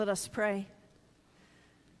Let us pray.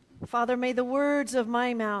 Father, may the words of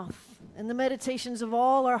my mouth and the meditations of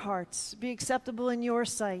all our hearts be acceptable in your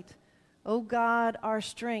sight, O God, our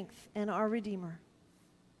strength and our Redeemer.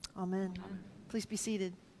 Amen. Please be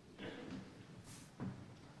seated.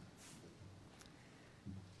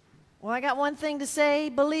 Well, I got one thing to say.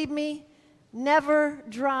 Believe me, never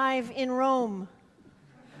drive in Rome.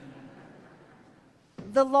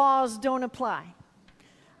 The laws don't apply.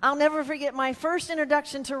 I'll never forget my first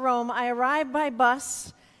introduction to Rome. I arrived by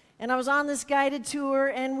bus, and I was on this guided tour,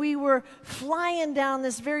 and we were flying down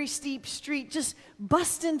this very steep street, just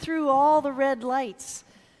busting through all the red lights.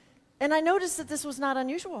 And I noticed that this was not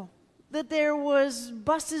unusual, that there was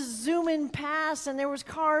buses zooming past, and there was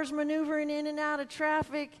cars maneuvering in and out of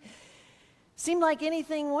traffic. Seemed like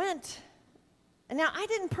anything went. And now, I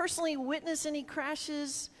didn't personally witness any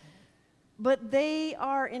crashes, but they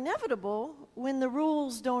are inevitable when the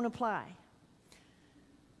rules don't apply.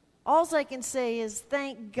 All I can say is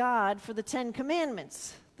thank God for the 10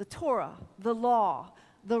 Commandments, the Torah, the law,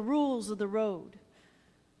 the rules of the road.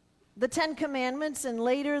 The 10 Commandments and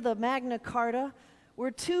later the Magna Carta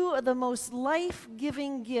were two of the most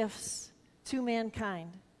life-giving gifts to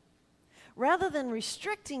mankind. Rather than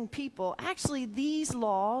restricting people, actually these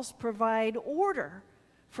laws provide order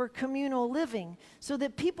for communal living so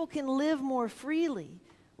that people can live more freely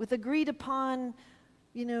with agreed upon,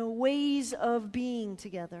 ways of being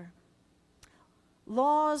together.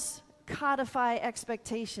 Laws codify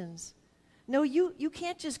expectations. No, you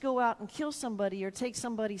can't just go out and kill somebody or take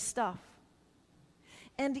somebody's stuff.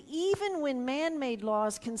 And even when man-made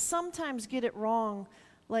laws can sometimes get it wrong,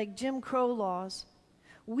 like Jim Crow laws,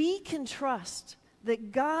 we can trust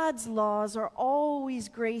that God's laws are always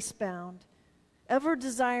grace-bound, ever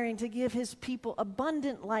desiring to give his people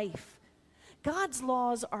abundant life. God's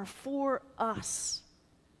laws are for us.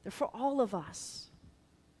 They're for all of us.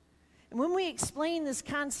 And when we explain this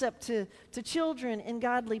concept to children in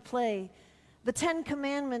godly play, the 10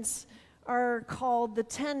 Commandments are called the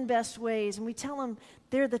 10 best ways. And we tell them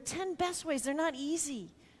they're the 10 best ways. They're not easy,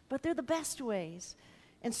 but they're the best ways.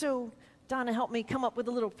 And so Donna helped me come up with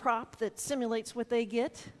a little prop that simulates what they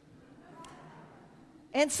get.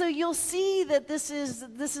 And so you'll see that this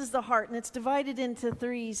is the heart, and it's divided into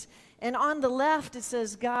threes. And on the left it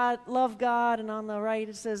says God, love God, and on the right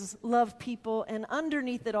it says love people, and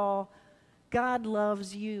underneath it all, God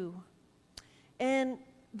loves you. And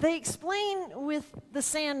they explain with the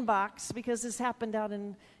sandbox, because this happened out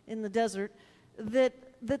in the desert, that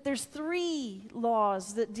there's 3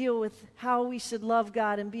 laws that deal with how we should love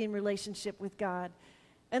God and be in relationship with God.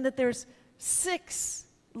 And that there's 6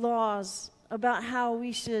 laws about how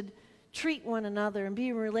we should treat one another and be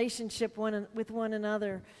in relationship with one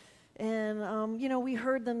another. And, we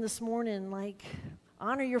heard them this morning, like,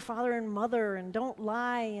 honor your father and mother, and don't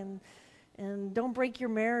lie, and don't break your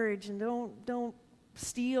marriage, and don't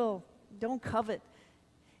steal, don't covet.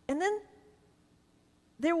 And then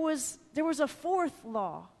there was a 4th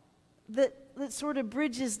law that sort of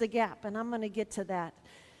bridges the gap, and I'm going to get to that.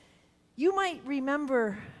 You might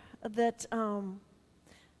remember that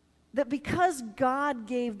because God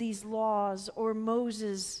gave these laws or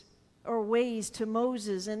ways to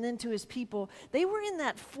Moses and then to his people, they were in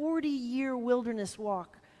that 40-year wilderness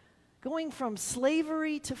walk, going from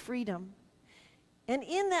slavery to freedom. And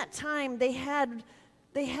in that time, they had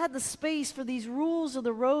the space for these rules of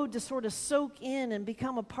the road to sort of soak in and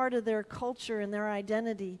become a part of their culture and their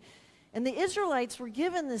identity. And the Israelites were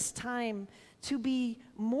given this time to be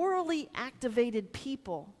morally activated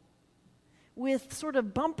people with sort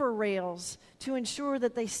of bumper rails to ensure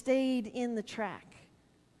that they stayed in the track.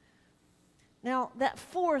 Now, that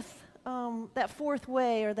fourth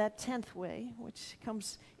way, or that 10th way, which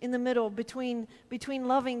comes in the middle between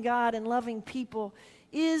loving God and loving people,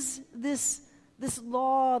 is this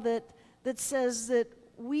law that says that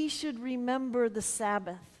we should remember the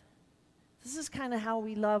Sabbath. This is kind of how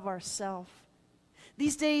we love ourselves.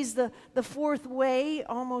 These days, the 4th way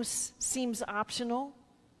almost seems optional.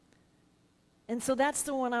 And so that's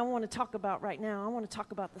the one I want to talk about right now. I want to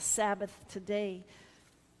talk about the Sabbath today.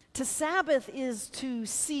 To Sabbath is to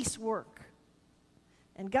cease work.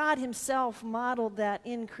 And God himself modeled that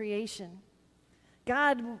in creation.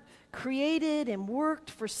 God created and worked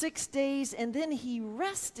for 6 days, and then he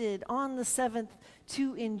rested on the 7th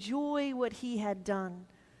to enjoy what he had done.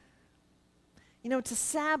 To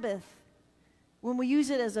Sabbath, when we use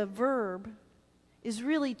it as a verb, is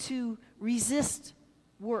really to resist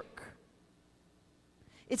work.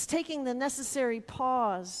 It's taking the necessary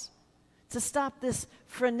pause to stop this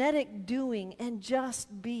frenetic doing and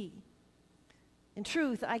just be. In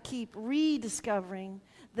truth, I keep rediscovering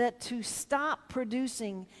that to stop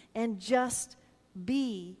producing and just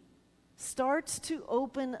be starts to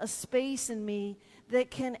open a space in me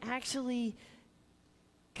that can actually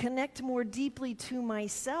connect more deeply to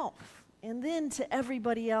myself and then to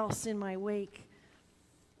everybody else in my wake.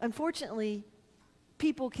 Unfortunately,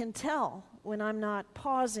 people can tell when I'm not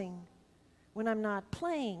pausing, when I'm not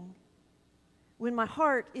playing, when my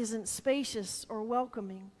heart isn't spacious or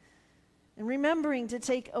welcoming. And remembering to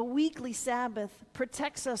take a weekly Sabbath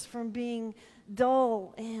protects us from being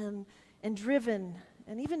dull and driven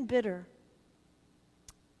and even bitter.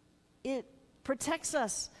 It protects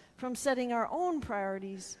us from setting our own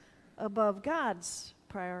priorities above God's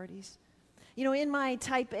priorities. You know, in my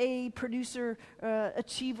type A producer,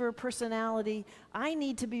 achiever personality, I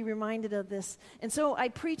need to be reminded of this. And so I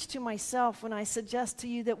preach to myself when I suggest to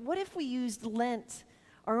you that what if we used Lent,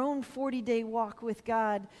 our own 40-day walk with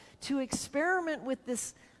God, to experiment with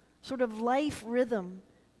this sort of life rhythm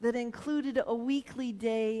that included a weekly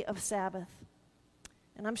day of Sabbath.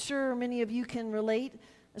 And I'm sure many of you can relate,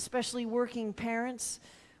 especially working parents,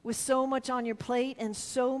 with so much on your plate and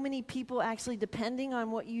so many people actually depending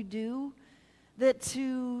on what you do, that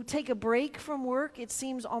to take a break from work, it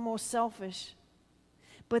seems almost selfish.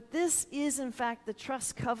 But this is, in fact, the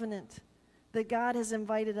trust covenant that God has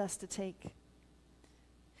invited us to take.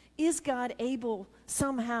 Is God able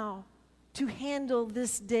somehow to handle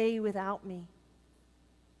this day without me?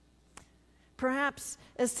 Perhaps,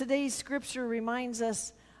 as today's scripture reminds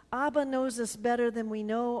us, Abba knows us better than we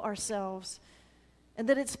know ourselves, and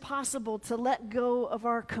that it's possible to let go of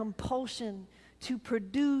our compulsion to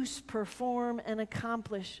produce, perform, and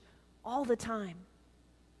accomplish all the time.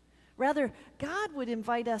 Rather, God would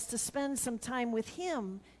invite us to spend some time with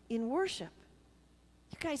Him in worship.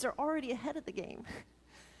 You guys are already ahead of the game.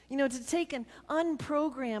 You know, to take an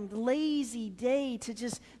unprogrammed, lazy day to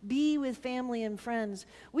just be with family and friends.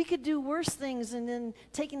 We could do worse things than then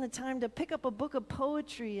taking the time to pick up a book of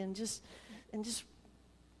poetry and just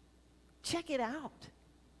check it out.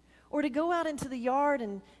 Or to go out into the yard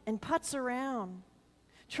and putz around,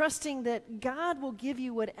 trusting that God will give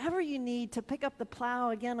you whatever you need to pick up the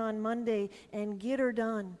plow again on Monday and get her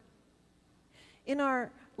done. In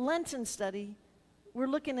our Lenten study, we're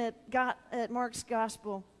looking at Mark's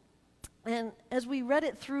Gospel. And as we read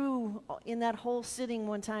it through in that whole sitting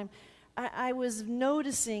one time, I was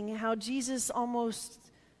noticing how Jesus almost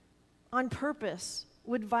on purpose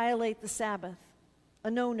would violate the Sabbath, a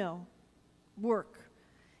no-no, work.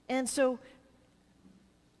 And so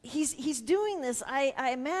he's doing this,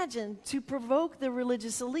 I imagine, to provoke the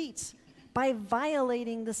religious elites by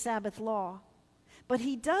violating the Sabbath law. But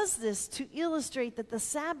he does this to illustrate that the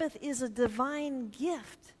Sabbath is a divine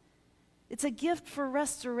gift. It's a gift for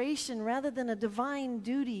restoration rather than a divine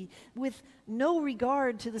duty with no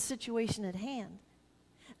regard to the situation at hand.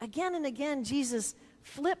 Again and again, Jesus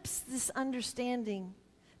flips this understanding,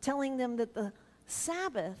 telling them that the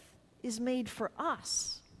Sabbath is made for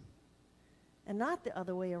us and not the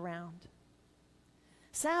other way around.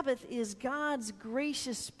 Sabbath is God's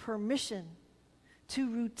gracious permission to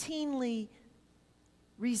routinely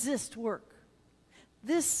resist work.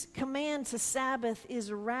 This command to Sabbath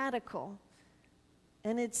is radical,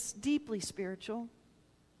 and it's deeply spiritual.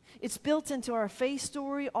 It's built into our faith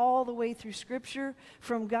story all the way through Scripture,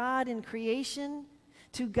 from God in creation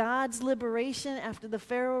to God's liberation after the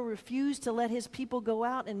Pharaoh refused to let his people go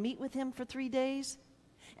out and meet with him for 3 days.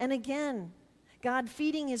 And again, God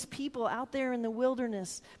feeding his people out there in the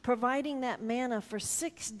wilderness, providing that manna for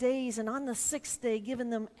 6 days, and on the 6th day giving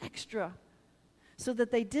them extra, so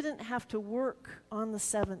that they didn't have to work on the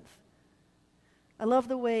 7th. I love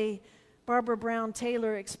the way Barbara Brown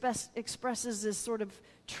Taylor expresses this sort of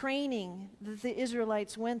training that the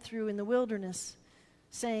Israelites went through in the wilderness,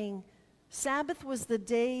 saying, Sabbath was the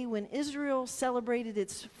day when Israel celebrated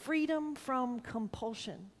its freedom from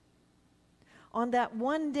compulsion. On that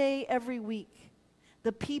one day every week,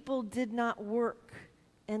 the people did not work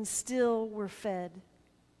and still were fed.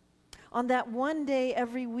 On that one day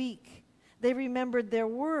every week, they remembered their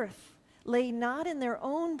worth lay not in their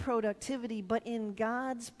own productivity, but in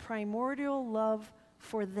God's primordial love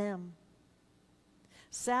for them.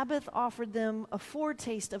 Sabbath offered them a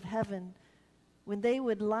foretaste of heaven when they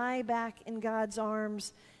would lie back in God's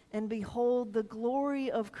arms and behold the glory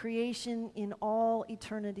of creation in all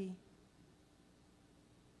eternity.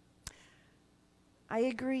 I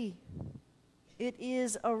agree. It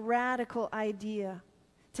is a radical idea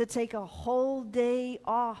to take a whole day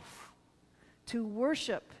off to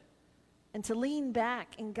worship and to lean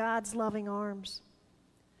back in God's loving arms.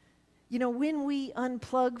 When we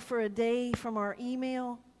unplug for a day from our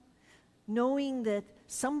email, knowing that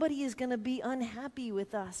somebody is going to be unhappy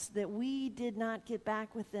with us that we did not get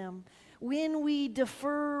back with them. When we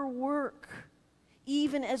defer work,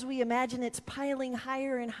 even as we imagine it's piling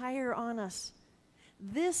higher and higher on us,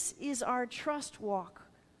 this is our trust walk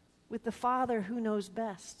with the Father who knows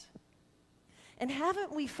best. And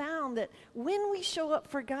haven't we found that when we show up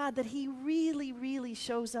for God, that He really, really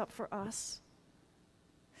shows up for us?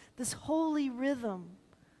 This holy rhythm,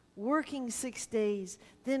 working 6 days,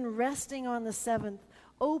 then resting on the seventh,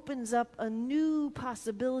 opens up a new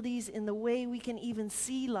possibilities in the way we can even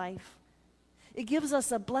see life. It gives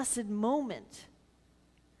us a blessed moment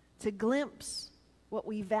to glimpse what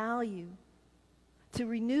we value, to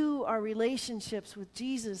renew our relationships with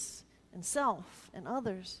Jesus and self and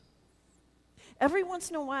others. Every once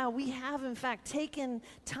in a while, we have, in fact, taken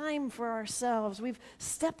time for ourselves. We've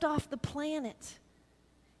stepped off the planet.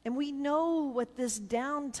 And we know what this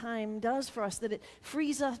downtime does for us, that it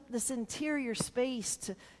frees up this interior space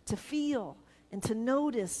to feel and to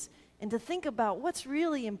notice and to think about what's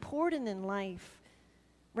really important in life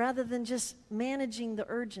rather than just managing the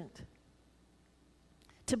urgent.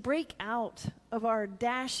 To break out of our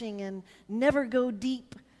dashing and never go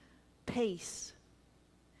deep pace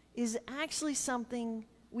is actually something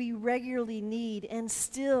we regularly need, and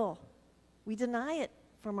still we deny it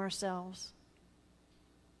from ourselves.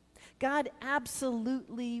 God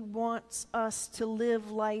absolutely wants us to live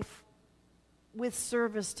life with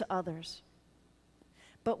service to others,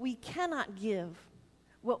 but we cannot give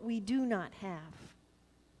what we do not have.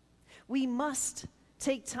 We must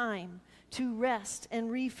take time to rest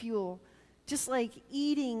and refuel, just like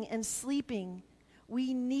eating and sleeping.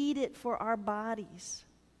 We need it for our bodies.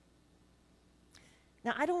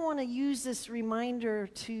 Now, I don't want to use this reminder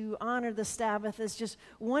to honor the Sabbath as just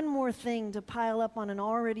one more thing to pile up on an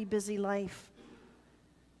already busy life.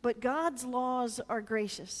 But God's laws are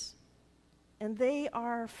gracious, and they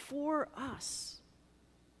are for us.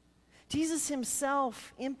 Jesus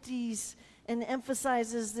himself empties and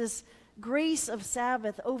emphasizes this grace of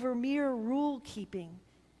Sabbath over mere rule keeping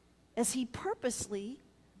as he purposely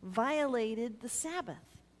violated the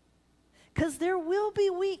Sabbath. Because there will be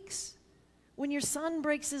weeks when your son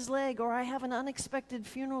breaks his leg, or I have an unexpected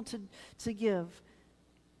funeral to give,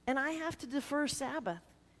 and I have to defer Sabbath.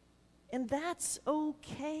 And that's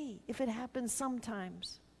okay if it happens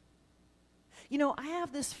sometimes. You know, I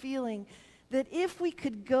have this feeling that if we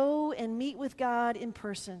could go and meet with God in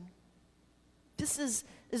person, just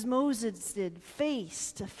as Moses did,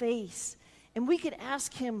 face to face, and we could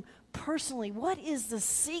ask him personally, what is the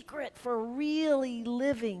secret for really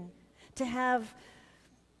living, to have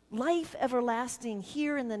life everlasting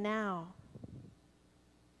here in the now?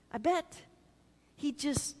 I bet he'd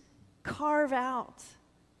just carve out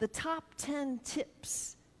the top 10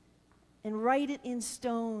 tips and write it in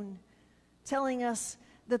stone, telling us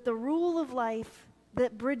that the rule of life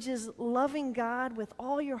that bridges loving God with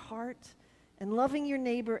all your heart and loving your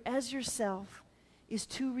neighbor as yourself is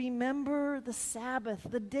to remember the Sabbath,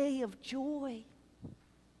 the day of joy.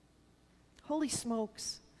 Holy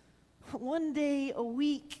smokes. One day a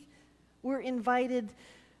week, we're invited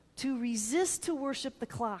to resist to worship the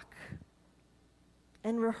clock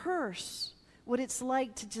and rehearse what it's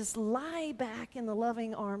like to just lie back in the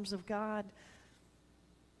loving arms of God.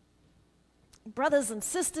 Brothers and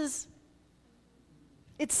sisters,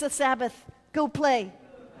 it's the Sabbath. Go play.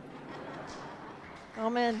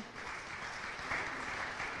 Amen.